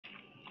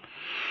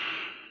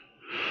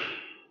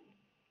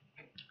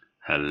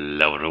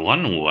Hello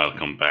everyone,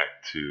 welcome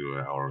back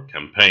to our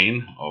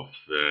campaign of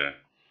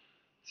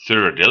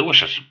Cyrodiil,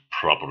 which is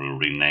probably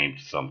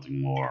renamed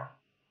something more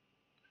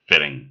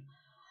fitting.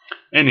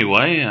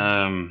 Anyway,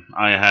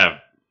 I have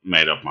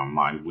made up my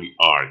mind. We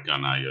are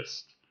gonna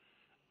just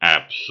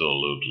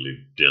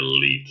absolutely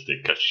delete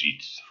the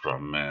Khajiits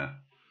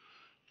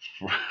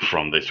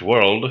from this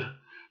world.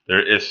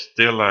 There is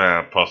still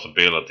a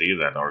possibility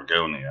that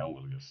Argonia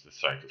will just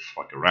decide to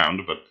fuck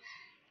around, but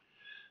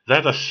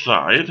that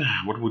aside,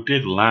 what we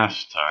did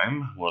last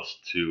time was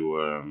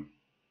to.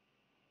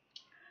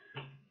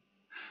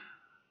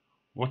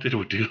 What did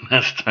we do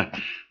last time?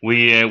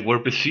 We were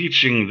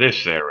besieging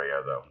this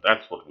area, though.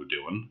 That's what we're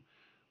doing.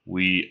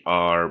 We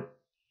are.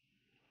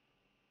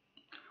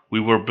 We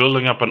were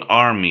building up an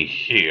army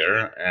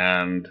here,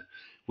 and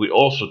we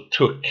also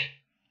took,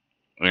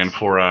 and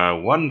for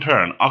one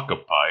turn,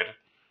 occupied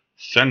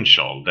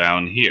Sand-Khajiits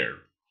down here.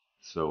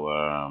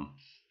 So,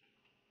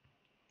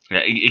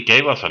 yeah, it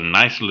gave us a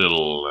nice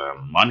little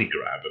money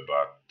grab,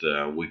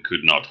 but we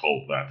could not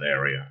hold that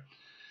area.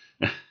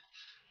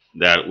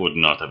 That would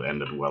not have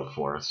ended well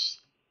for us.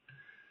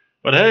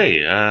 But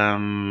hey,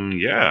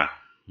 yeah,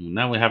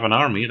 now we have an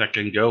army that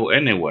can go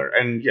anywhere.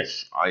 And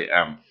yes, I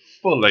am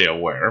fully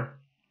aware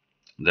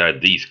that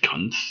these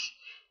cunts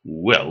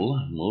will,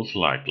 most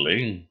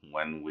likely,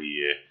 when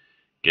we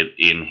get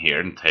in here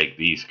and take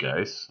these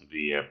guys,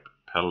 the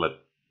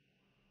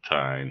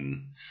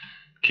Palatine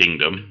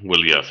Kingdom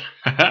will just,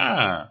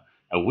 haha,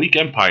 a weak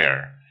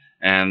empire.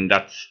 And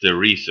that's the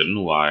reason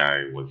why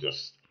I was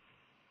just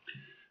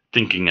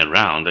thinking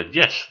around that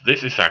yes,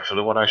 this is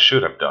actually what I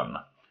should have done.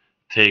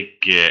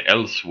 Take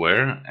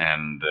elsewhere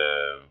and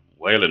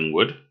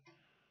Whalenwood,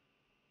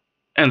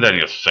 and then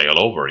just sail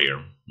over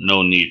here.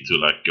 No need to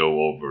like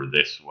go over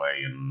this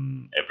way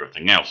and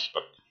everything else,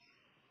 but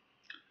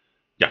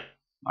yeah,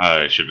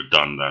 I should have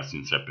done that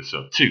since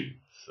episode 2.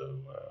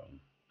 So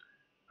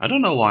I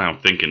don't know why I'm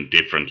thinking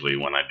differently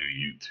when I do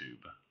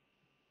YouTube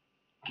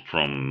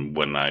from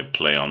when I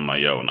play on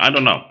my own. I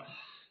don't know.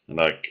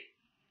 Like,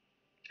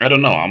 I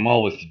don't know, I'm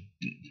always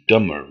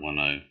dumber when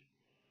I...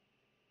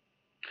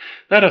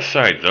 That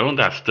aside though,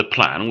 that's the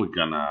plan. We're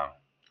gonna...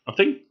 I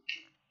think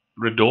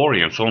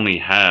Redorians only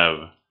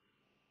have...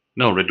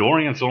 No,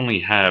 Redorians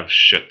only have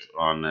shit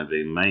on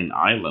the main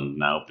island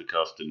now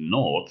because the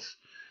Nords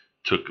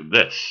took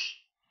this.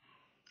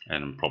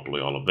 And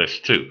probably all of this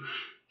too.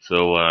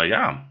 So,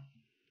 yeah.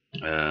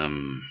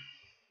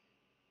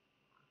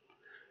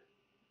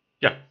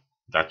 Yeah,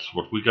 that's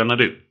what we're gonna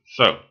do.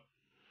 So,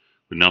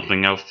 with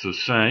nothing else to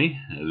say,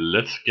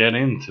 let's get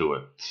into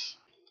it.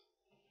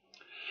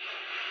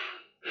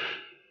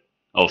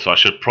 Also, I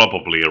should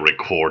probably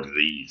record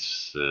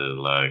these,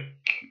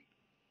 like,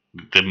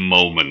 the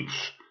moment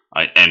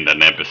I end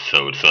an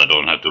episode, so I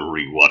don't have to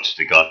rewatch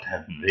the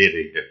goddamn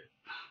video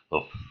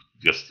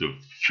just to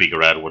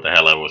figure out what the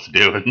hell I was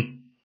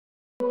doing.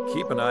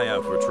 Keep an eye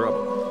out for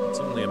trouble. It's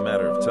only a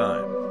matter of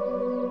time.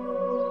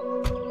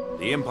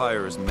 The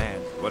Empire is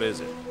manned. What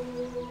is it?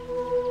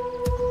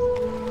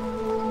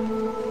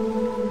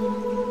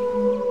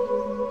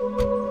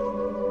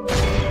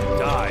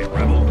 Die,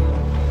 rebel!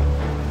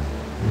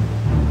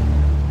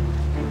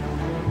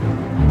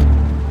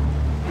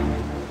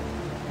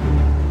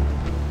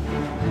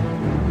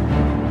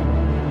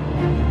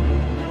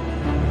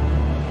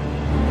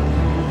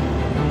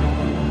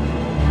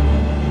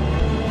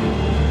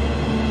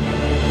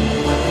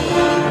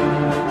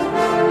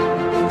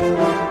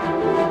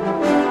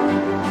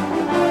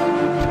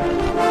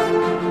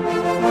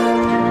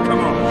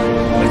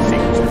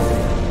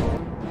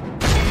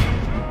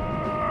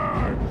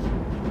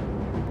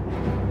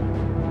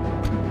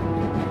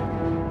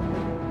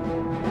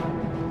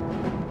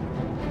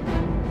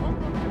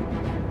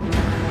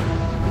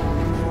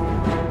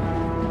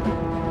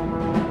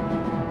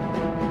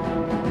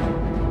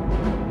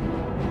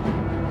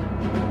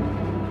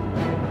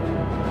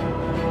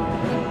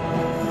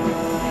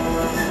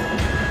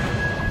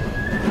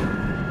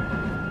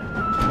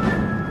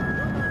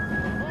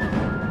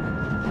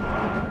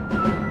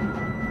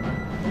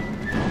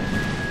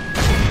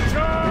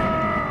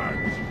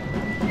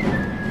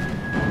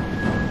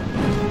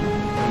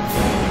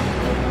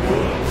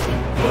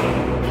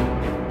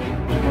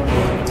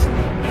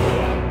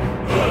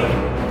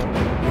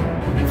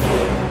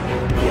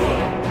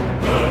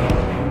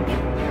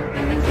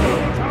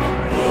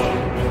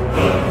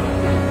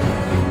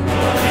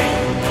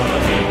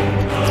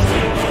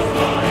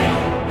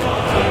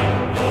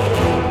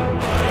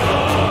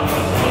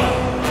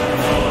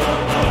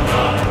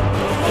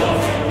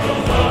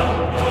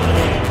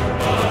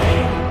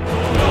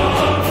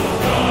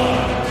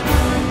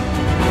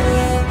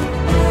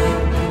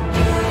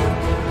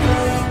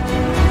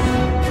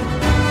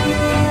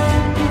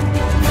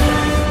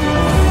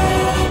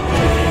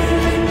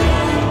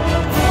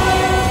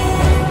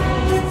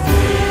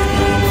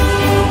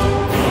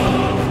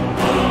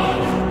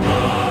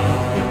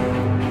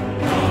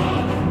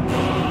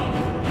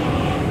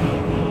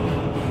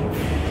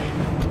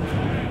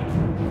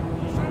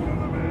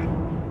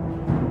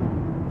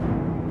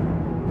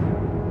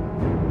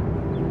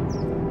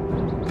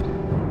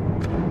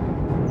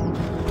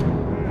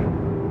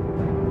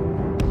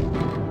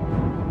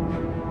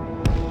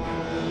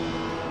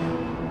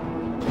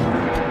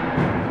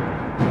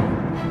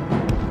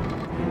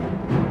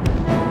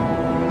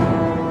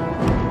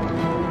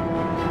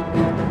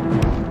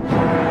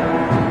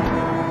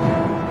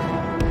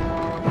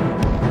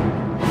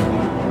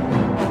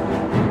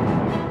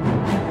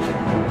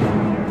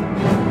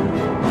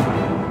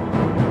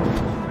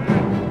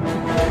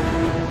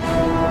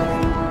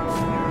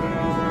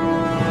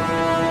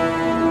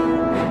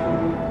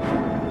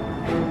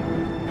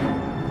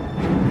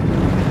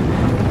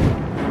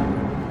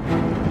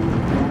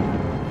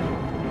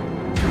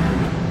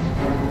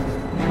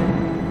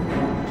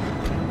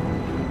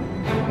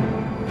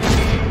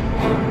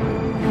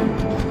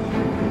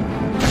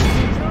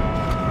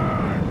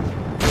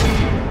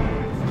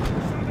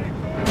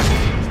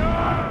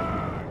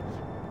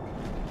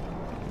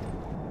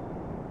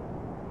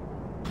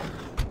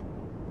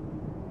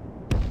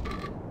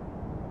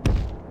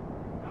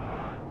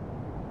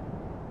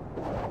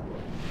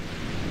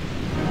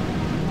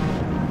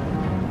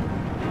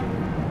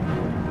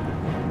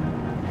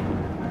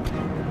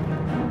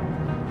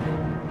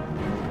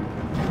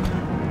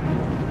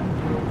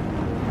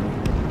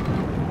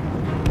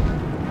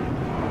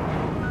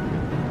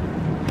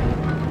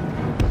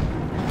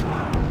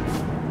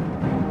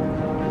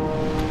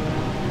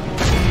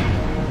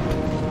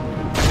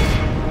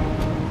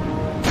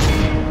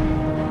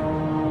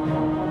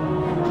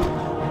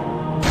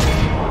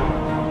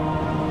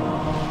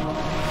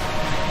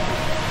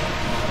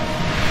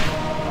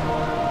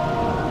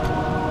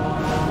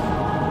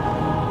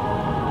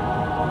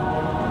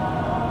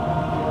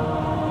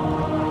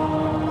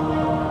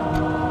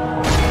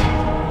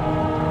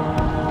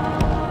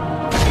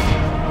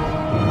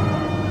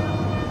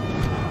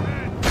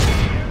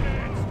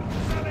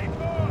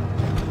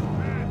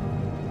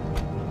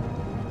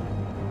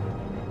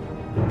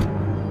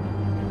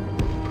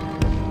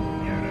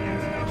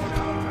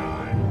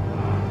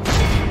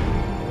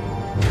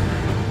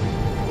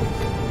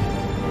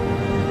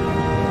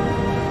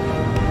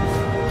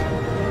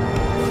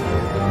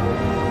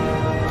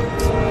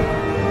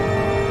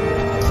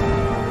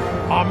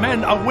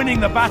 men are winning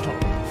the battle.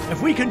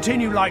 If we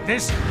continue like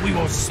this, we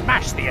will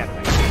smash the enemy.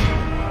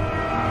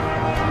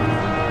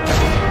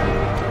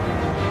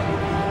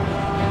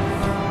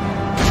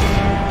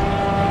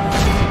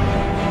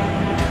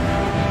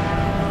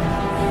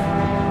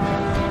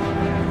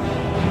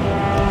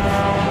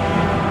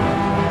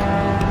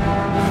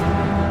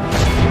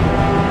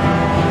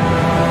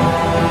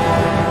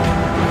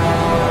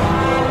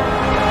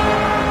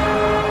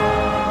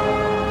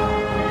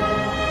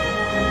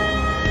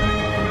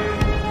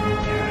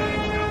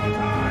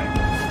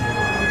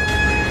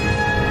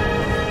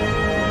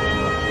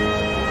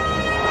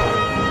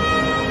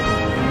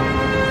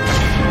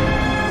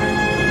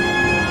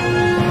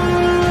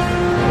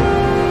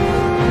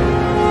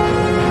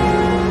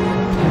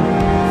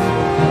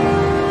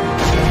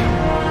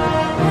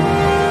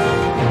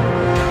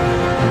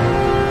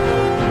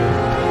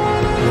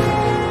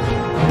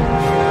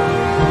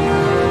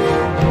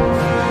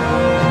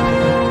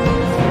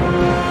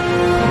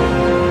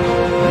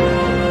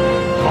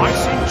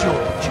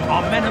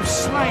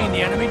 Slain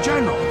the enemy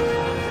general.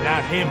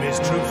 Without him, his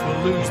troops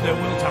will lose their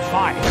will to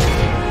fight.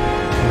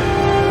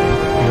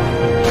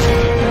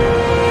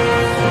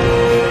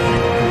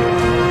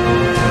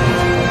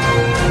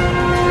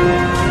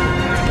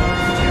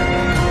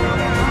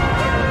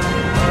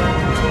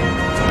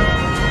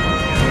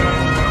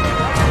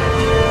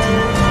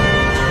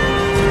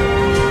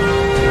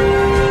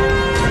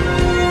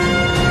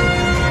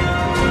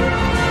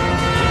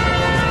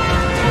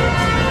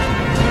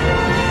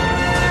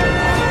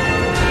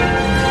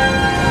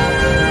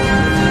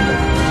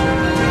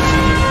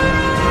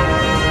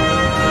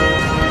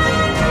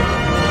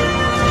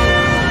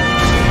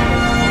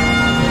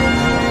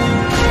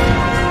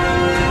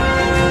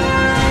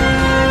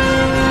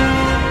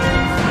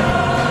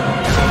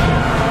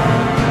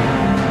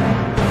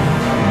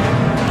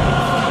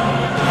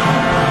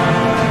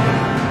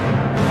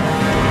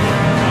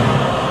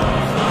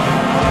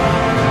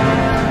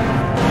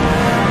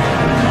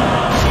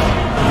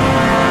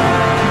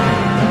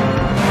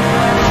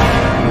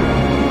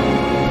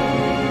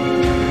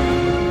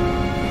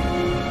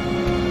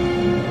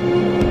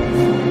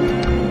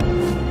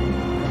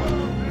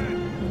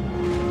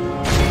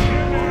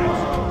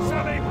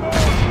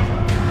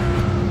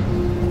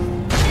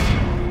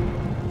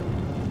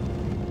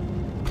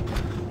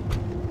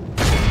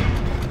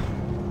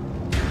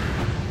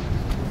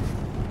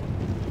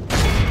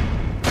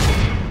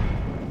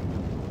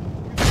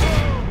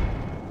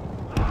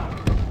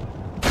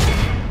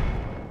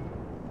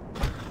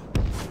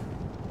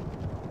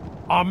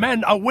 Our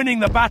men are winning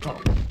the battle.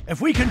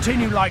 If we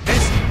continue like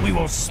this, we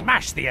will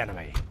smash the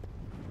enemy.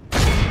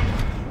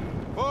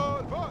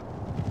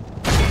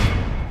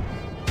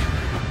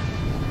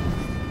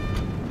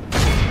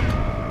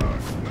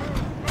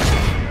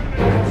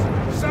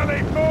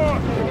 Sally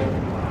forth!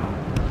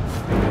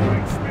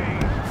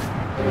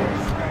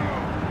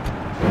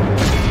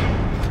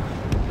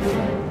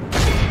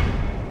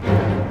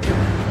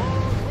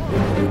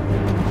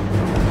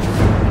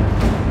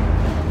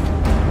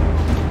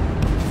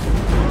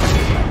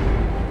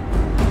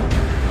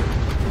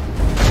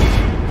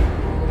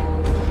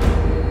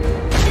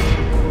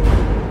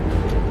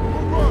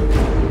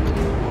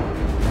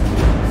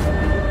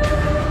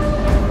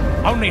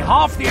 Only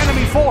half the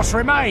enemy force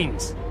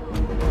remains.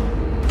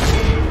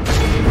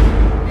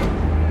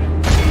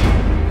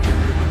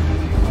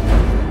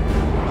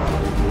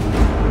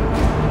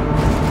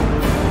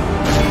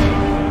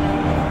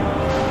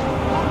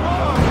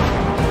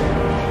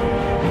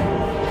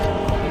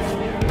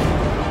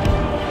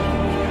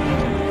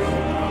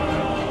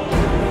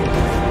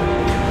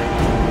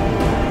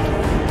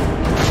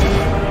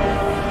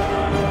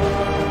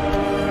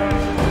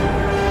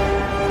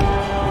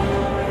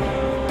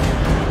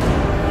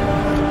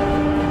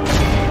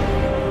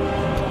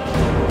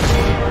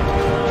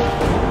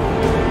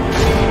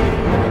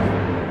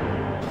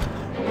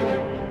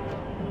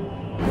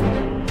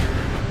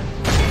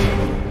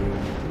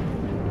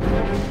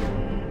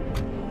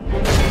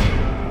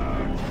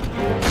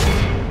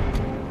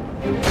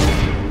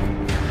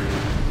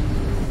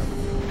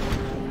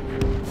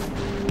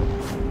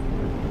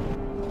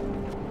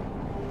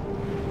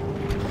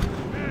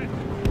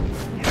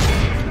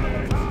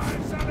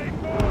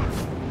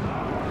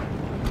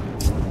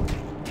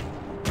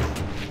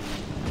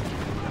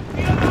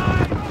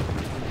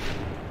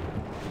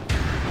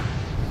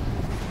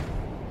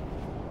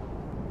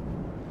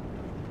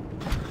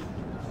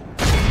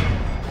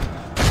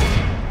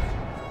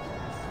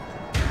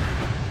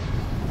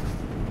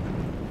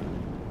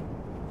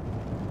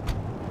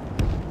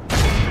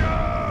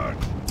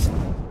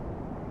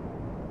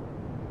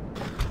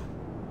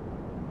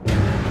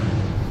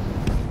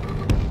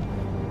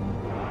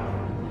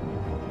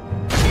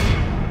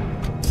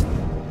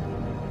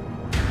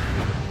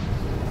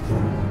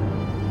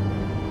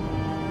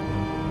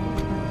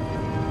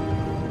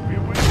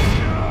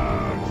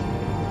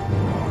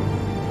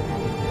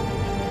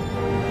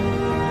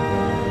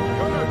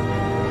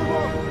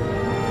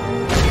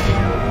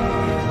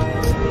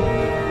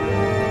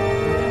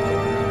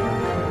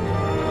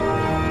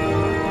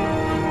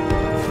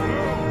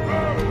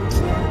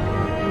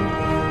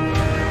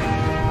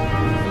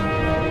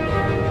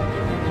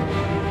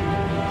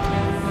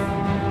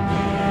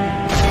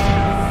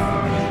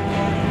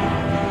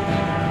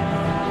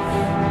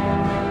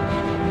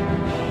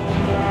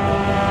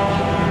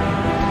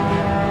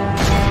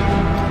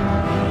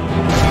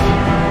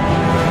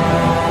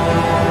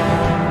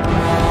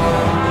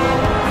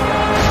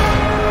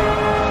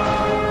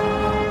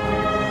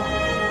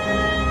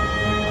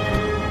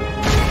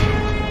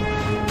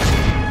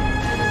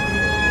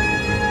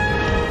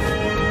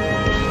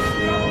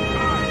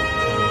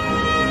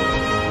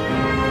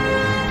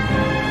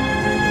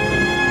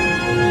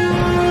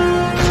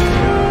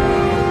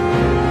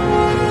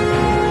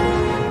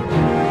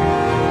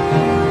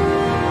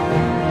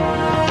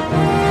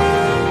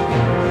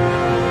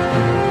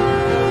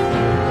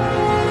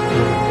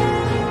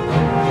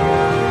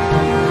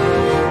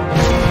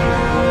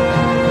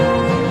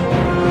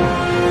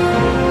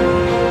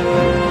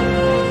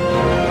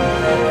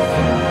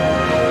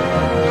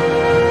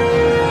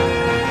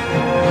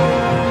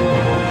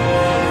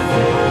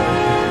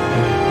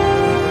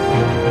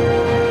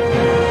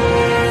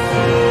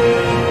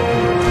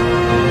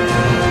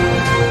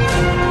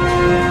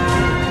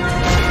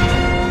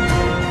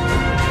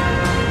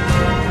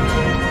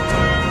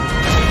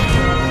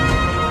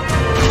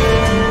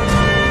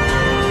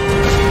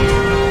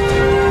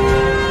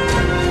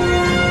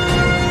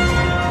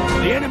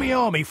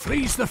 army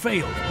flees the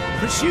field.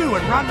 Pursue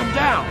and run them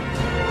down.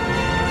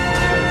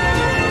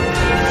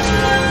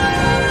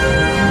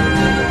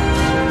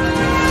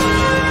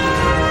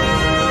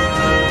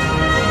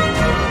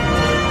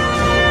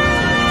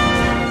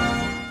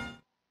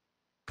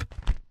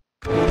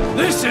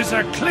 This is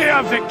a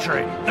clear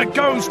victory that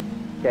goes...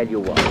 Tell you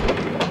what.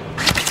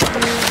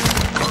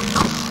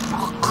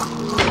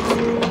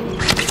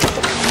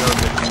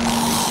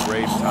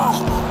 Brave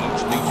time.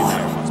 Each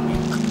legionnaire must be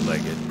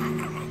legged.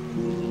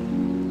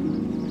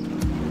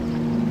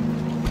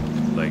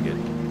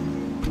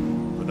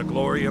 For the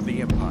glory of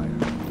the Empire.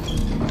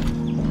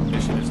 Our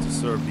mission is to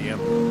serve the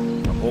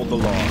Emperor, uphold the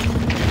law, and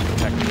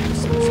protect the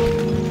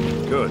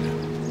citizens. Good.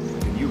 We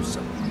can use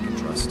someone we can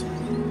trust.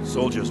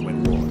 Soldiers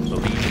win war. The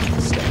Legion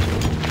is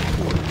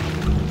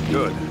stepping.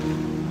 Good.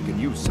 We can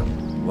use someone.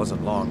 It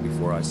wasn't long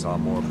before I saw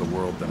more of the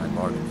world than I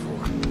bargained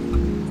for.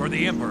 For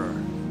the Emperor.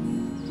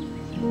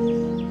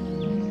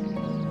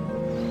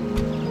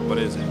 What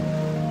is it?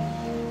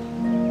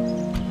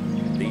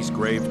 In these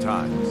grave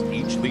times,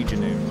 each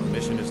legionnaire, our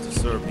mission is to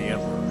serve the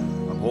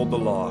Emperor, uphold the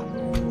law,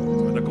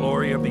 for the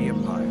glory of the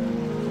Empire.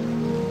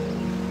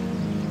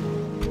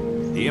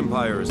 The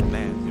Empire is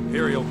manned,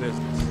 imperial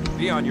business.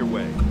 Be on your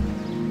way.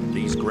 In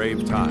these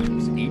grave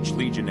times, each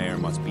legionnaire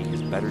must be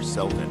his better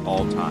self at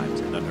all times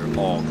and under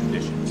all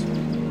conditions.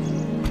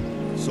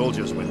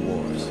 Soldiers win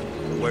wars,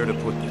 but where to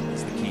put them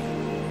is the key.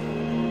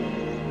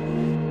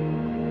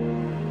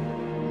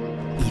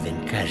 Even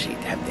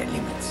Khajiit have their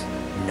limits.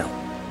 No.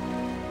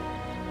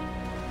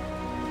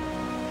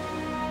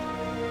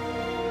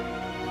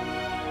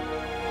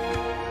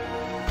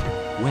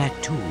 Where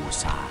to,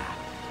 sire?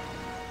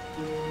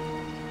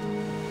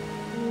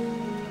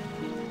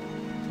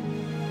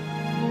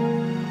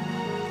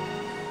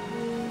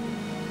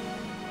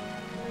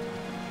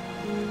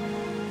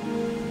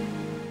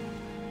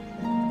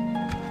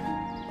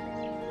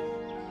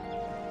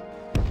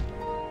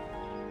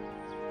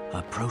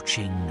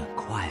 Approaching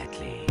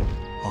quietly.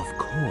 Of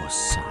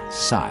course,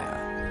 sire.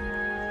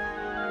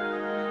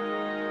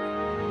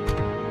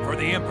 For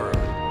the Emperor.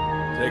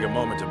 Take a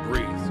moment to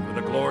breathe for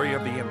the glory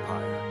of the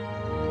Empire.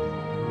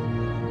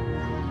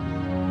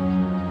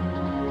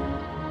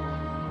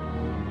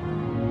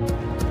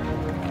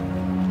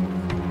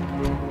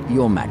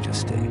 Your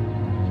Majesty.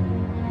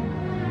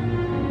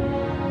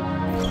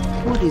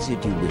 What is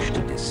it you wish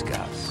to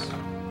discuss?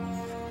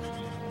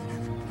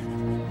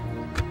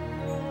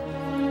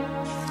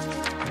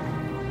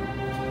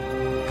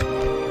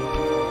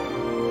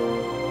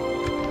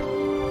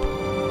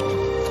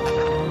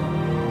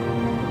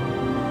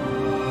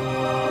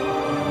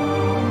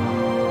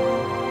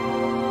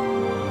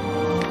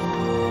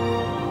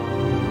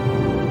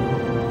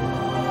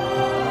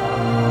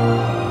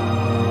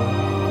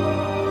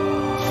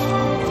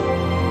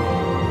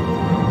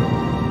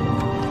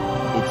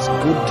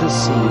 Good to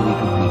see we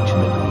could reach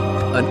an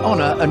agreement. An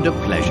honor and a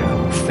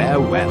pleasure.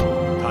 Farewell.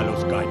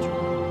 Talos guide you.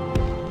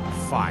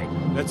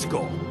 Fine, let's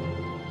go.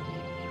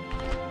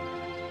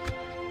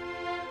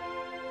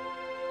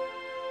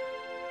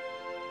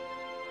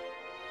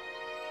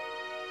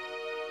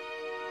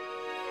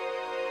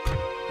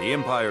 The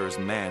Empire is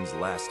man's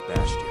last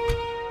bastion.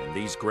 In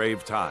these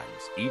grave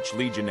times, each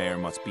legionnaire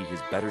must be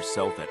his better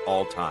self at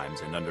all times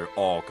and under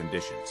all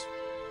conditions.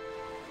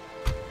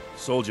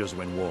 Soldiers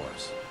win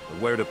wars, but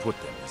where to put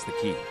them is the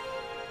key.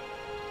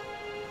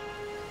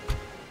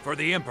 For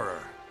the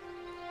Emperor.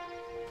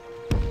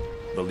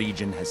 The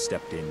Legion has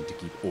stepped in to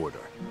keep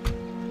order.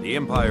 The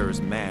Empire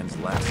is man's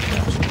last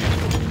bastion.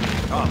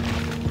 Come,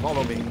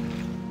 follow me.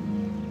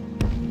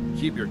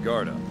 Keep your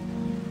guard up.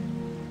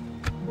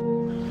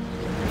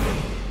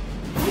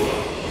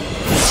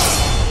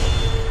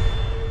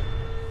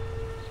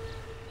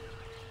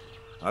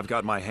 I've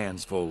got my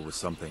hands full with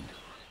something.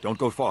 Don't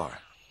go far.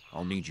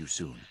 I'll need you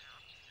soon.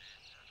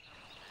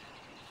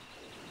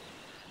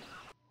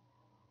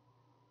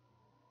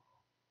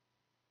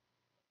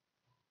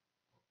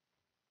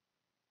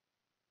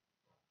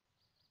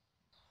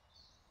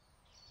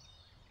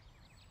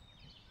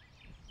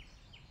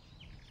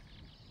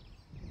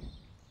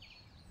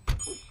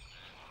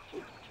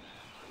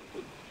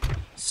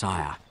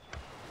 Sire.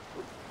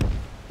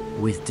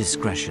 With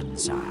discretion,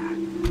 sire.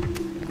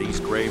 In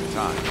these grave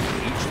times,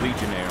 each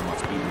legionnaire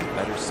must be his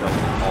better self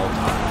at all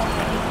times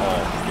and in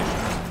all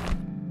conditions.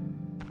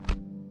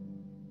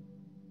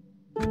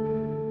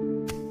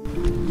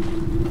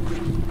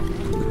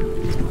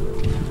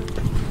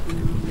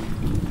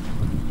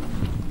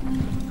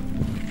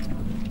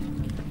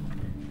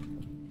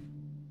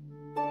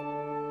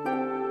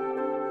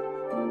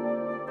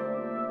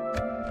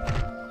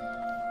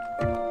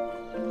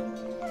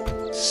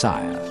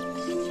 Sire.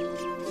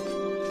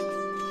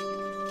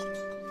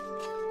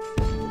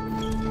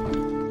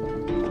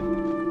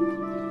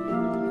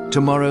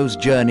 Tomorrow's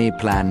journey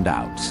planned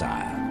out,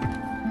 sire.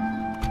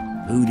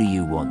 Who do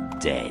you want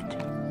dead?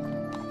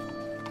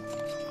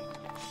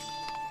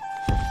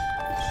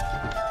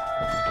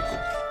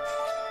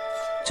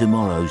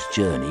 Tomorrow's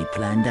journey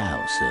planned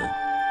out, sir.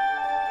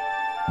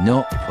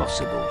 Not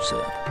possible,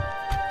 sir.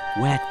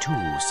 Where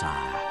to,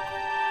 sire?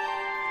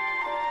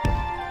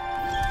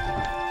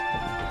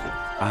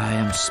 I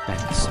am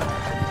spent, sir.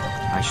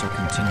 I shall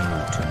continue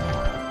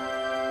tomorrow.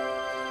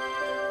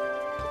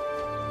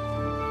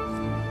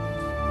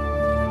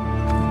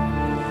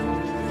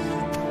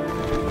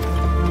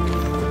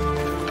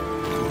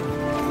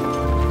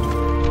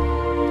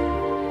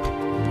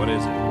 What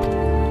is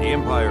it? The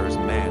Empire is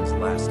man's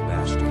last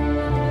bastion.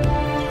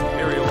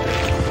 Imperial,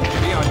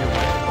 be on your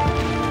way.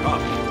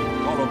 Come,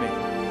 follow me.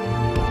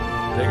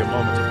 Take a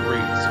moment to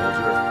breathe,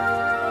 soldier.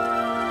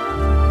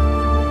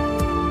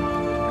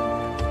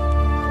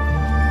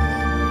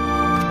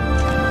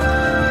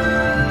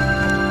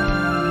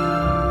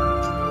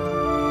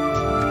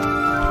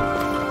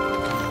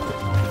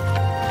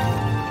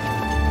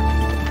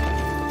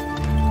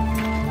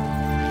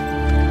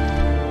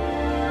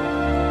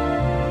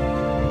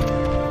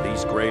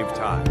 Grave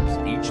times,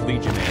 each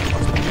legionnaire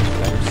must be his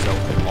better self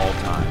at all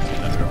times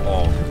and under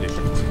all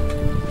conditions.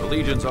 The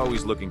Legion's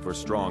always looking for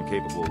strong,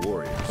 capable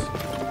warriors.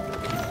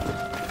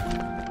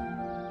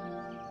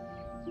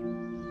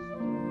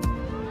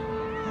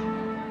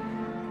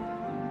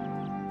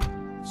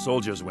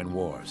 Soldiers win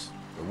wars,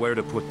 but where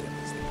to put them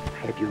is the...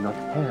 Have you not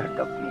heard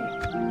of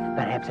me?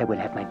 Perhaps I will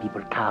have my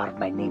people carve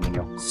my name in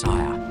your...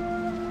 Sire.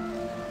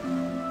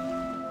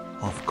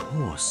 Of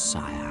course,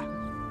 sire.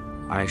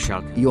 I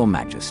shall... Your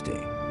Majesty.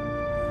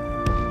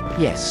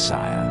 Yes,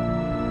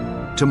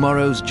 sire.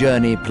 Tomorrow's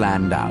journey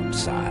planned out,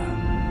 sire.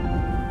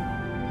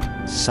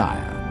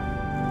 Sire.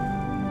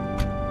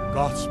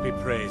 Gods be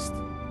praised.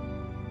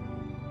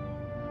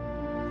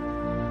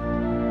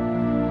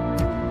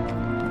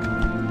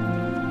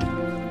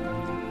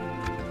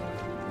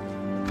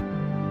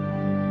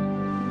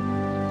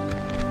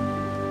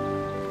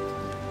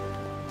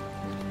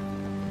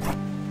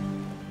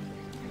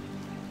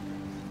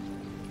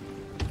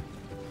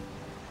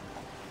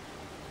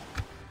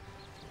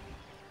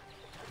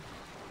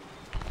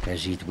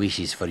 Khajiit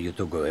wishes for you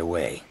to go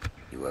away.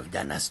 You have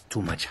done us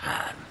too much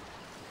harm.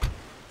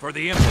 For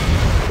the Emperor!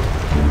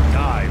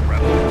 Die,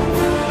 rebel!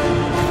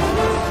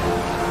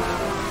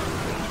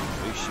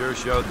 We sure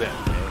showed them,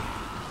 eh?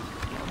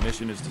 Our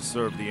mission is to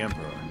serve the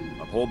Emperor,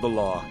 uphold the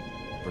law,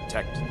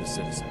 protect the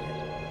citizenry.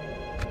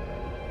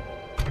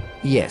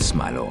 Yes,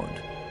 my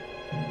lord.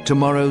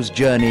 Tomorrow's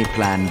journey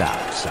planned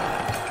out,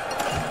 sire.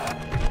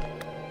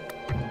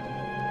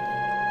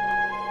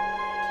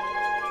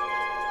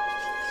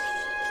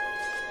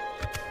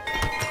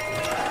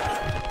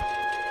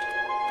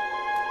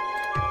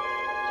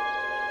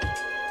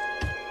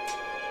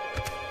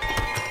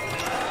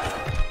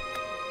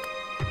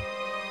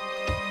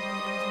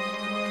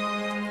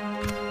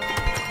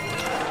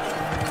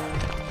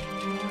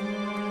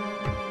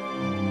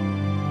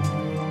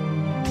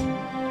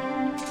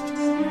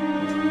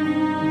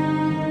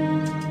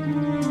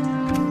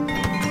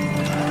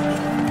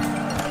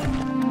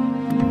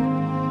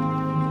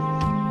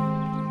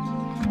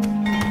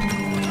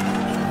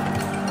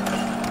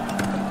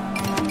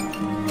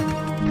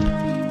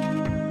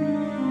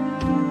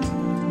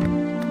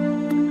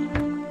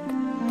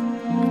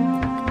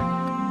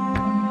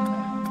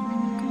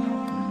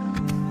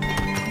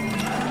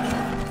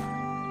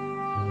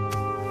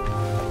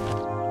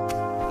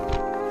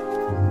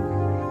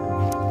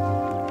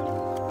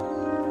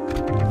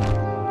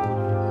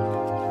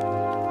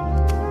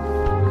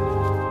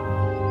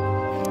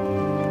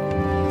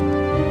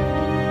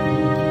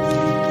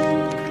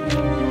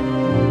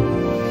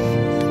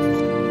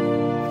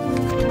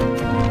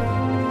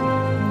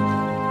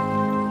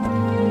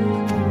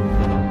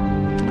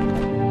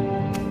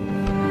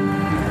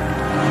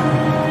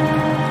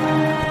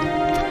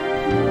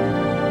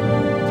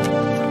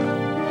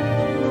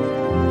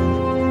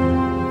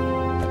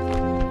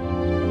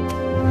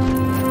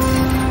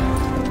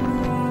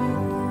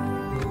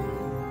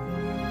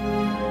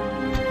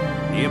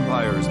 The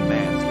Empire is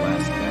man's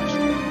last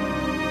bastion.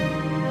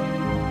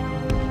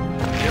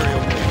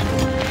 Imperial,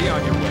 be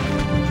on your way.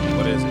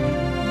 What is it?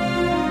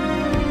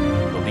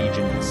 The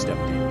Legion has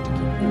stepped in to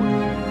keep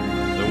order.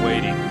 The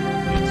waiting.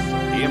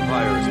 The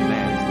Empire is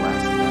man's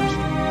last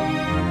bastion.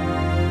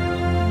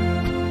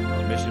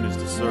 Our mission is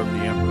to serve the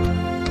Emperor,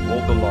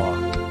 uphold the law,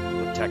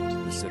 protect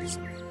the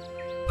citizenry.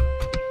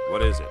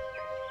 What is it?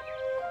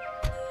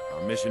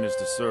 Our mission is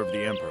to serve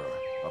the Emperor,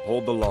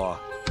 uphold the law,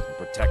 and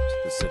protect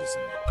the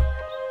citizenry.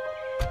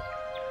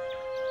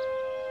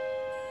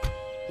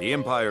 The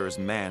Empire is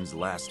man's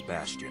last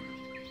bastion.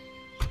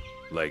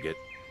 Legate.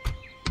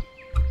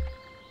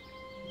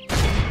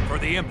 For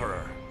the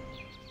Emperor.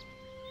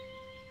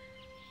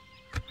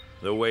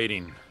 The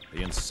waiting.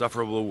 The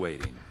insufferable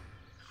waiting.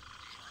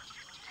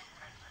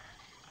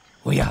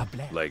 We are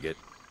blessed. Legate.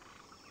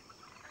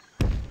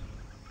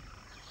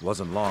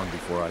 Wasn't long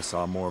before I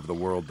saw more of the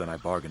world than I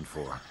bargained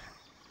for.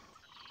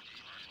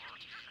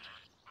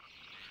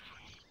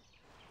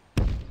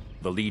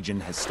 The Legion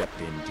has stepped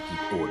in to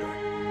keep order.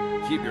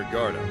 Keep your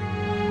guard up.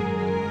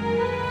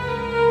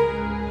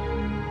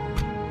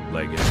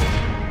 Legate.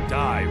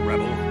 Die,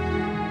 rebel.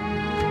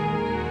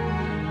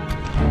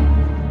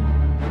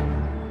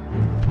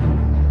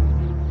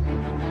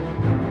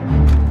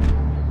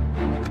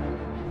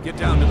 Get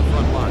down to the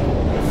front line.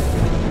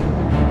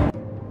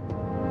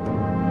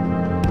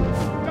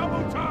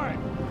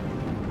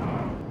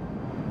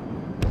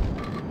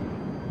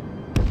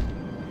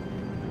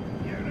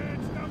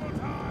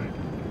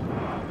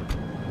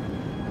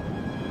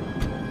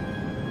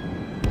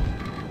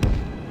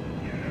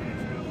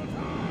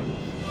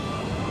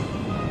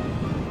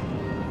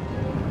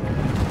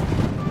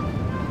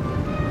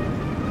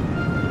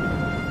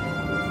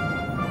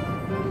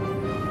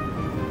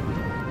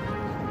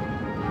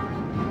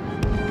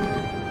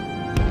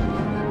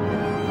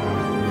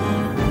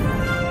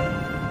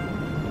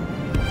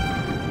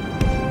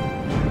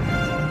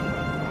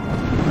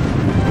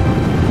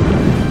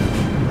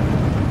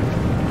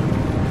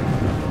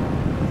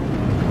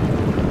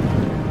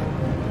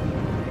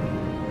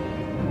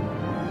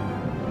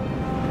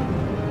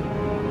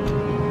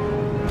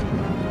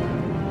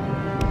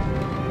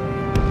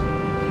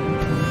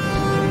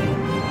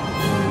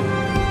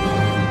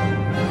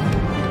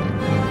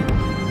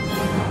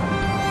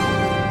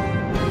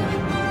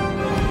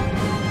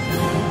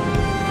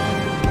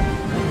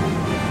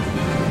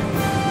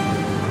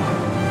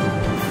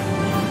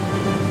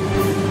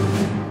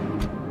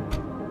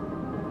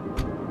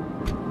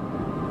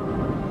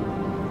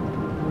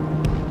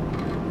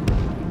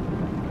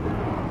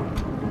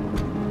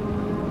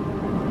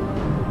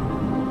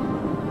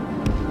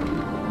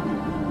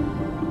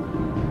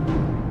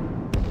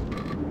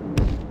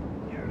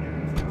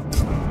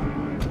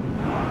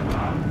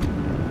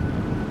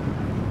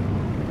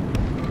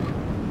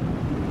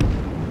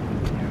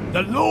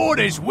 The Lord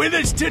is with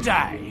us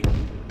today.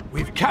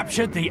 We've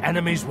captured the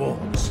enemy's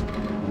walls.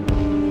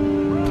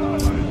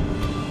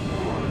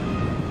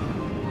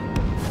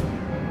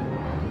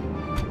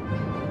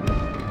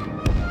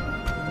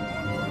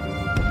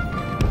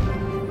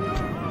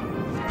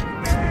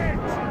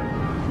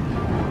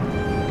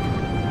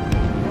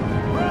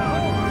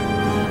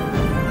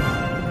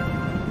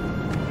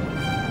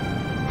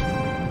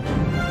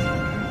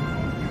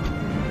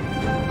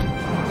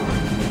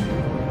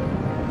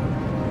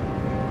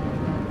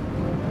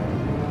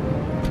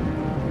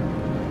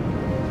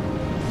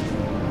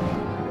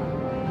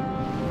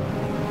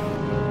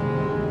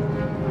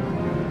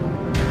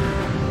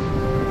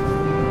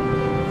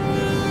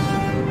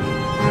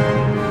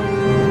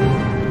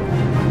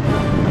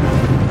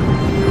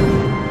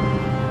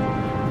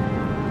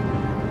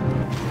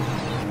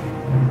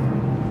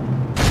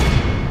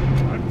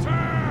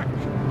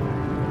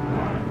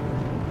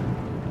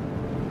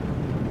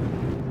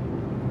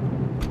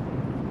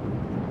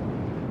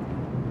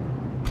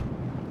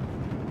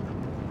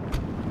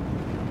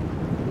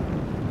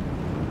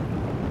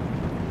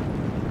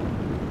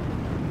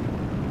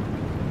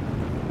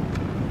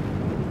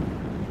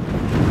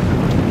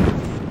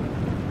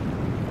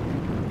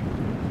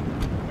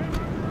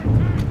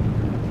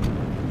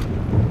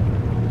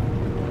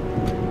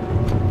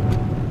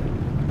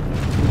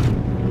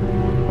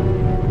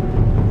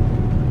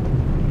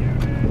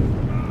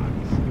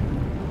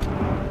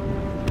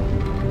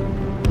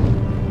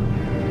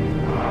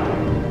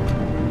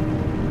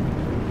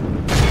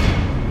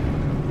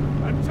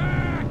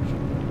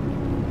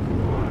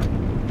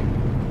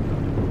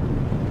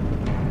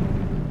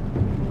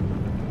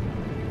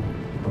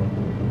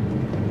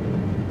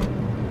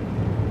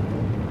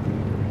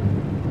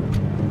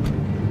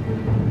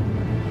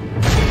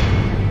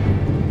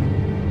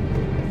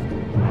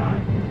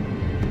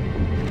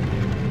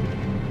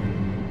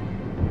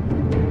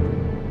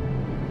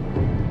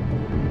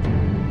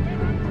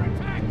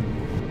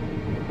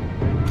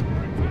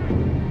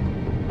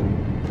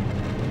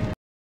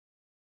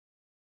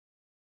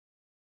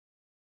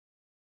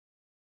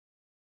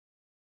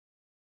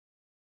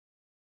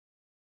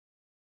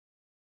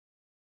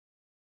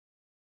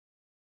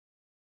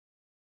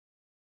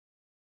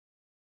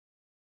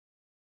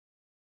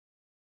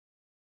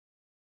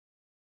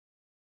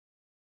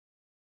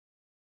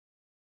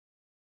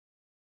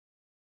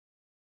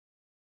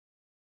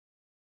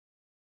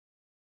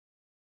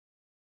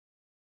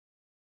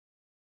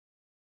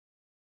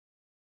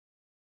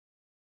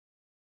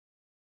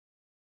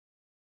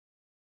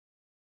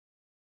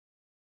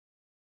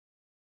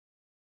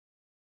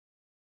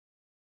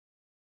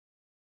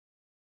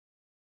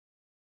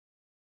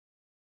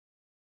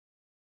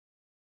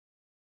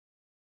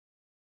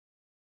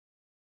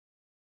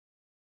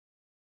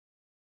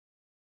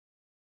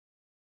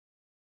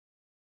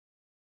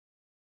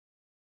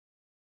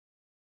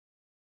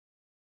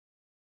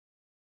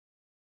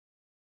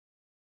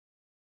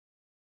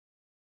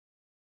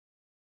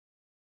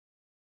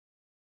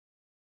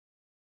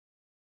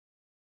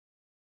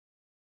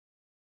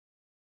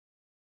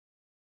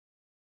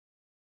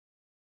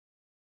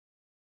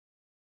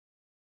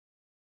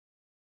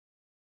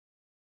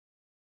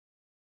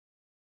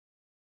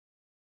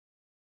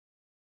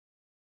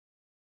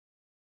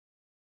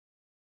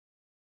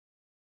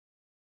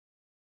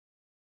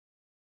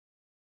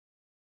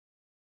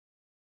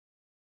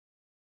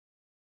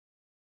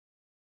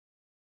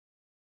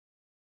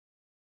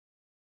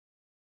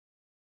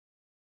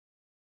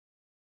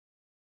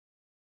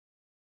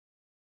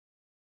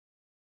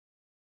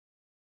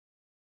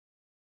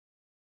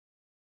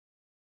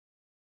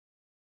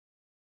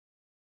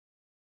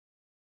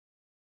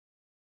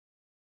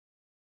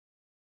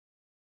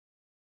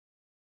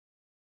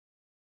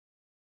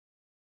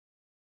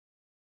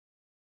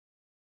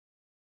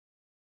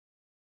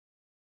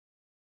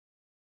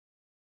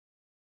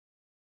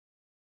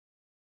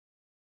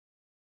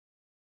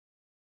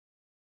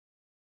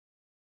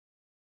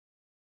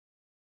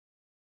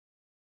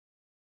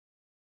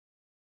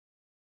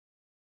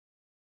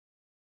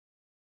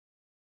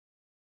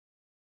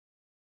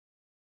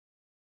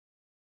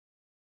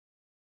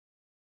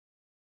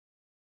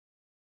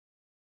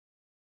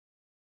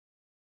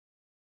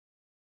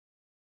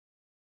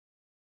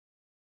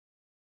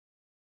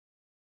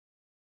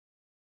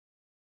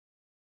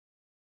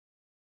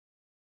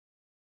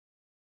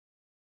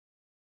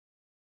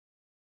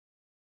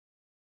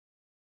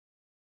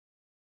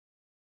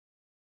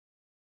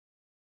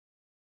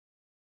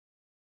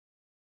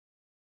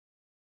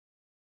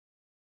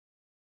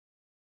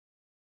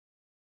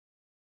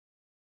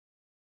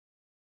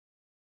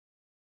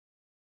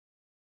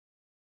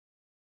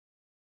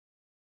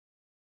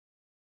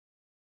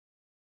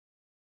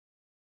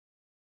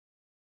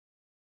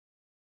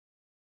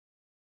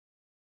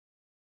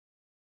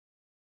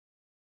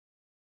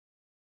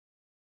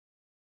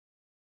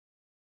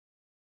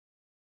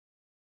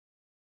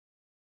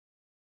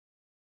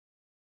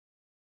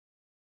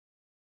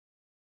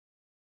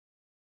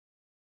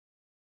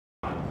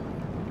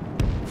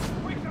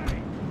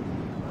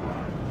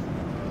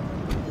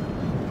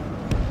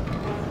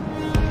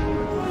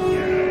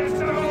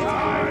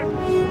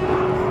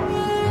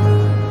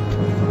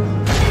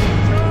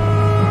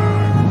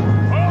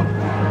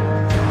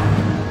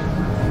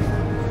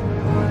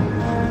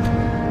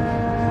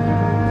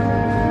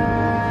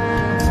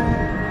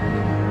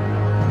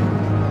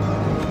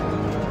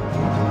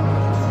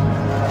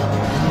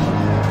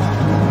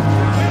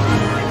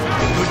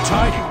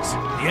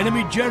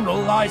 enemy general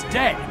lies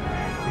dead.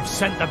 We've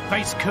sent the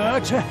base cur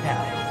to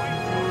hell.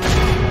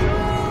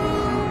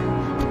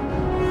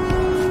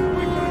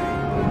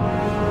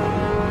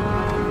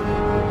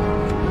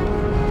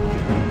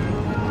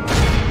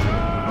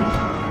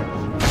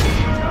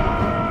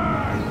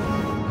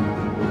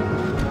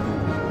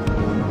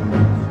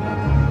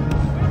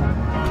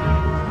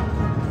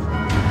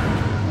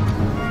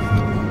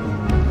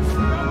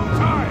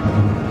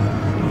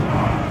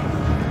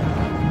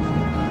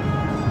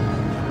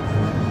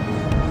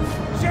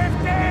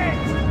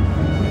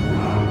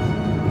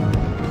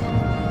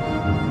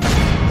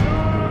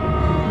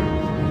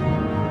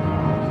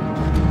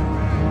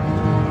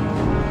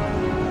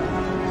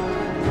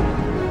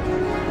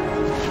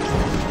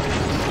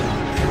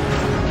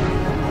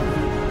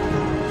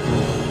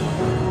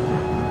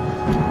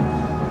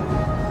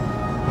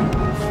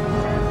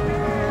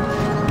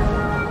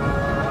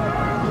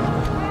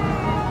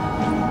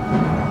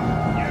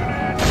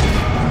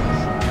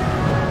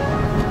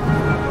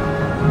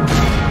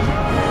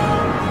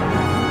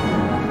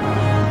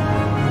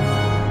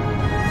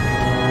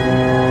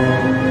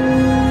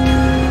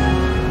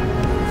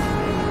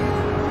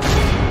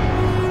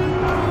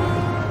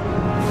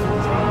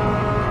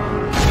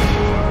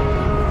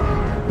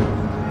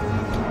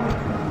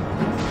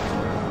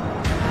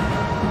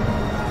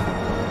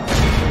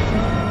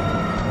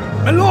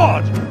 My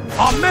lord!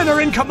 Our men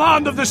are in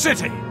command of the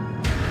city!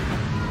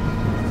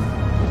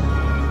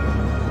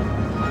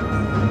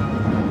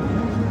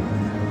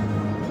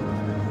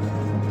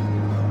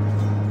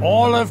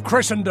 All of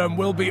Christendom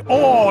will be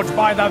awed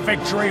by the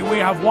victory we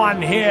have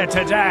won here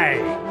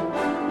today!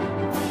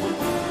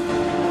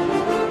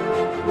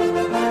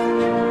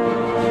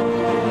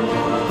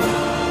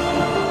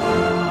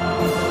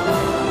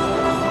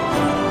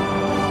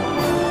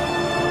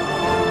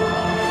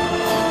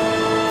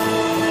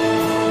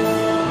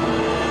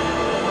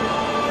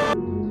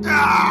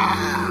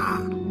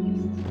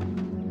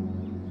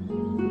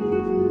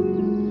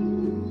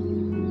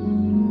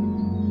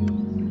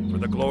 For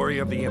the glory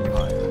of the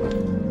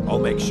Empire, I'll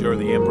make sure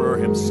the Emperor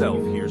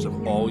himself hears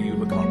of all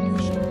you've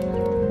accomplished.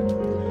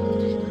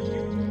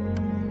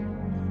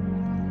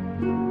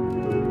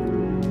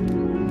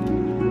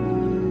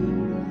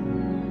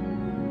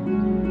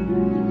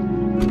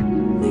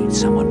 Need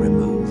someone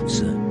removed,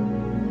 sir.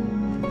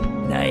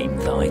 Name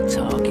thy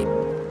target.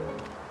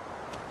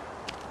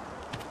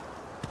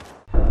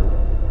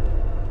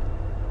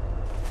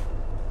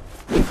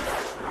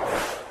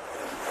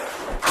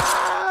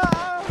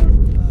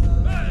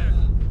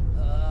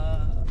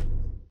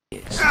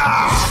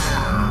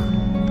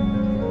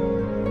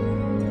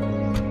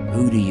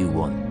 Who do you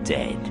want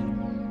dead?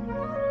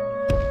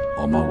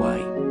 On my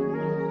way.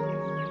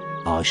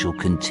 I shall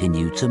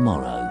continue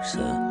tomorrow,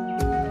 sir.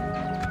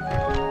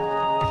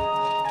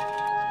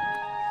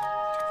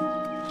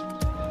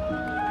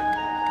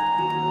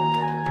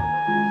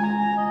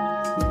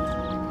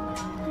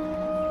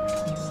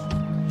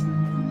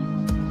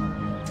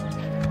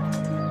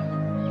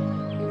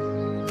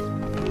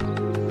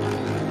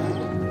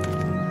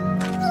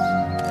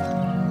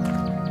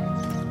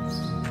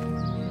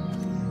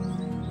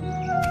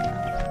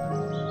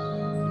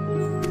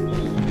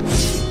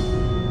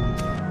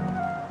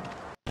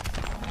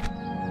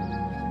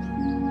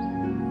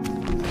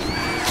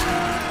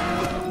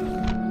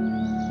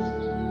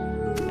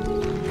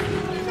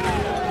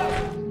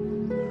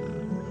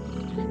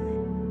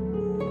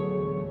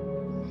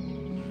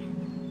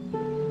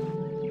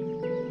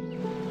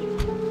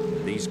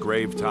 These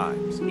grave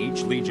times,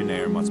 each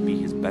legionnaire must be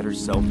his better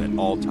self at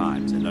all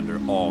times and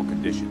under all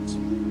conditions.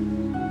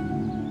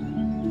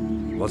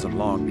 It wasn't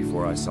long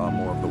before I saw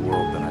more of the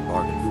world than I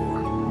bargained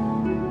for.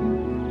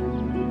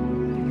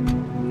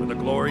 For the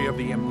glory of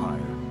the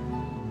Empire,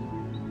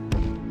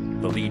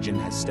 the Legion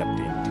has stepped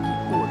in to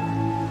keep order.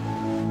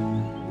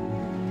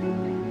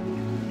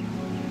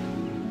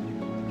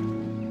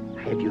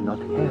 Have you not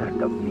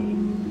heard of me?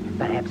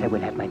 Perhaps I will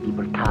have my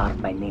people carve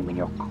my name in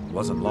your... It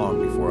wasn't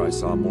long before I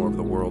saw more of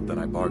the world than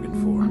I bargained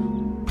for.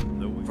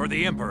 For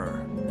the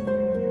Emperor.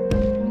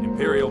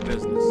 Imperial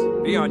business.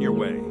 Be on your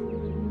way.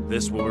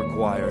 This will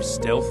require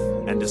stealth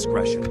and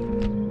discretion.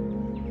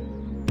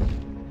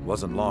 It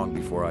wasn't long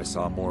before I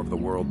saw more of the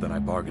world than I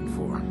bargained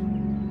for.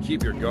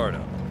 Keep your guard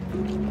up.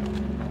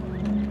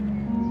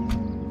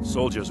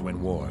 Soldiers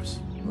win wars,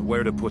 but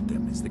where to put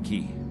them is the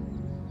key.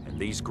 In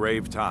these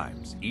grave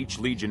times, each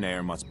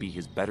legionnaire must be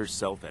his better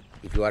self at...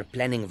 If you are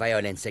planning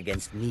violence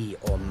against me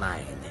or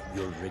mine,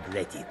 you'll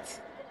regret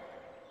it.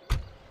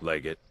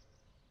 Legate.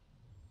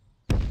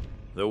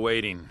 The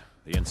waiting.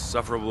 The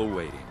insufferable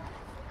waiting.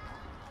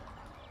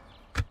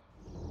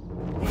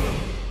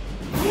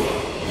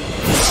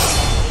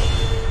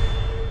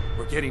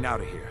 We're getting out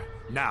of here.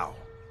 Now.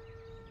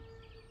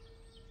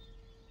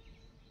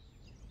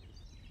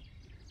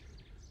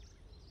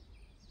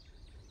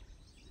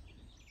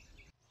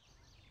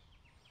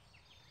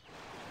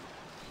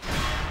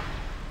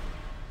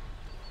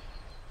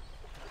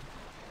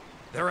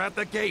 They're at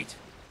the gate.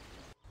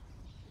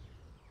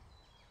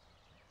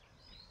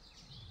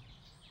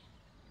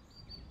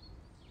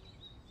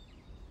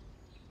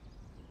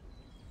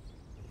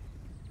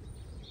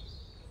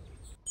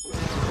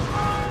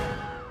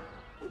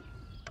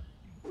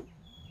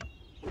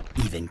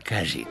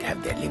 Sand-Khajiits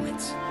have their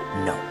limits.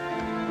 No.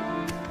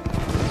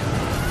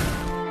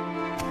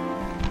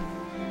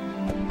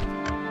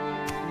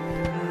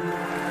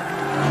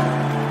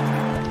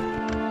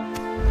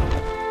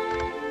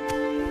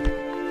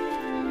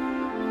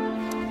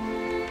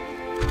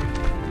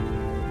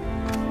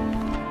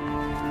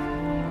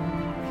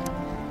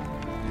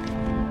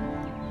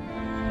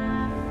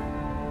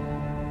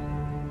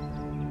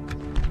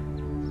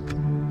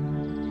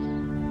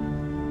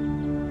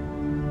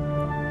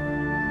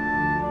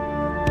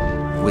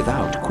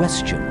 Without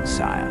question,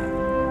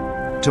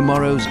 sire.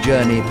 Tomorrow's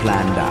journey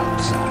planned out,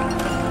 sire.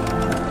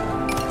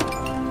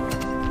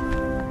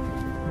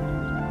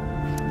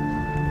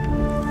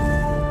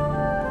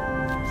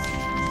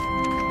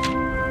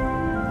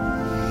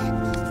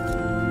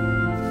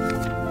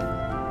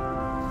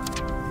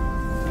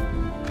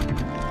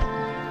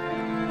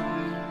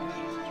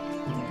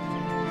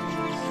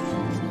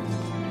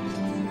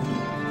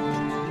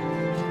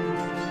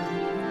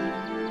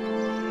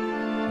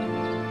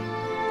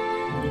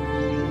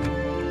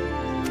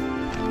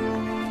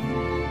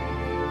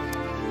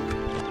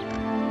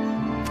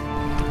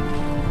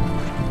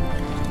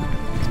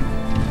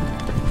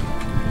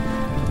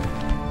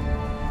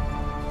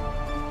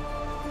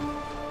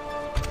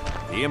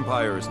 The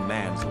Empire is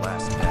man's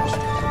last bastion.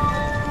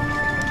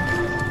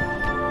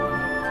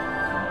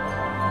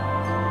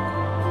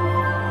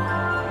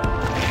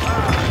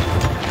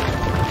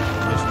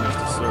 The mission is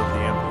to serve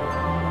the Emperor,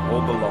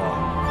 hold the law,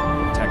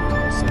 protect the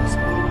citizens.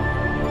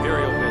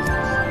 Imperial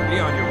business. Be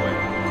on your way.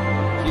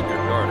 Keep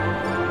your guard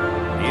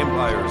up. The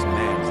Empire is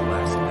man's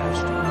last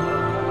bastion.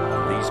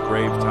 In these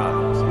grave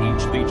times,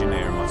 each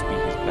legionnaire must be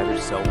his better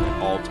self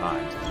at all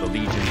times. The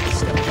Legion is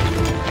stepping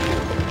in.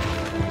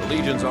 The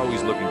Legion's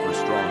always looking for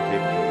strong,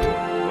 capable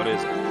warrior. What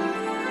is it?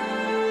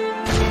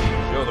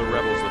 Show the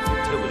rebels the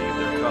futility of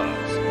their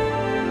cause.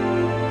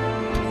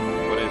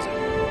 What is it?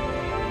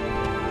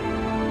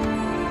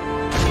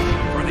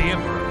 For the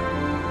Emperor.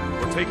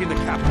 We're taking the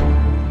capital.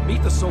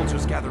 Meet the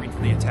soldiers gathering for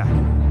the attack.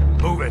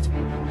 Move it!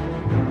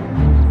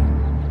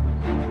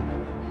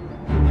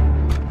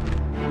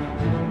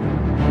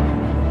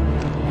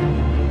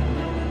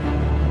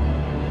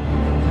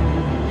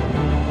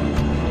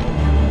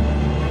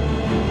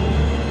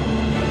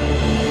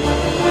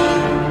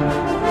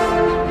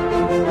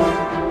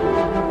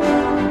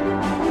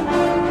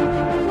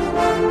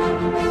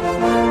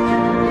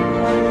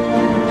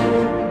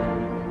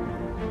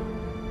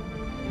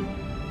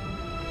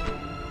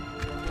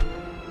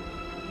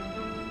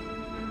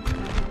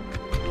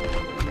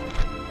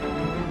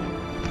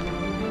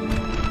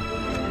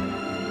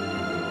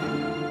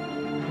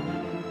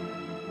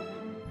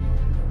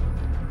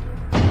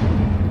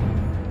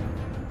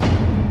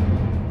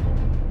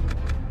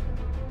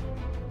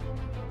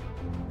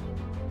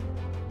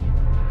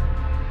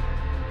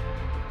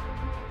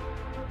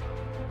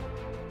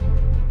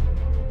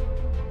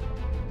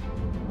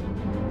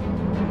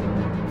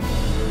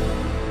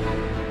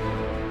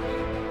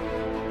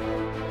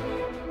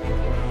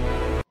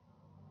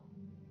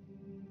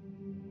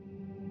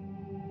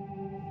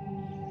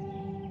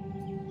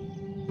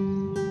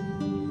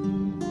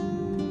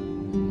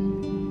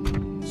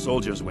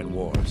 Soldiers win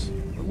wars,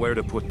 but where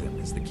to put them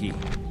is the key.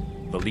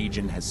 The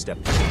Legion has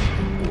stepped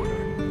in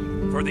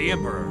order. For the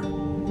Emperor,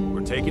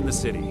 we're taking the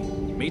city.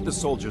 Meet the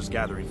soldiers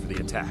gathering for the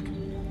attack.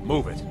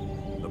 Move it.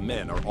 The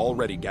men are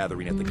already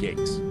gathering at the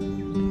gates.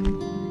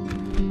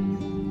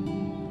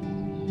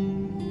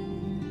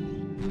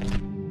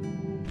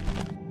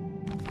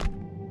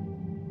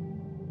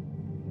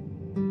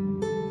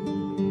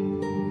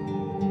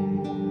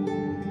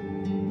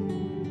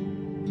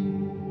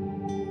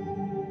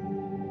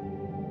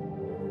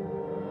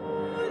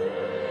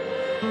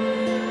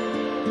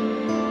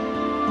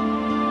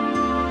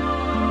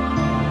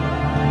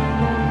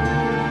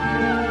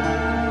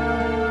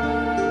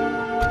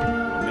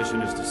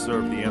 Is to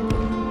serve the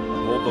Emperor,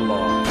 hold the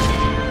law,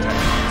 protect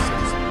the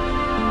citizens.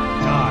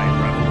 Die,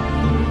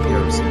 rebel! The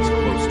garrison's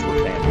close to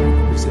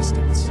abandoning the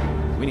resistance.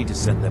 We need to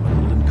send them a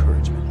little encouragement.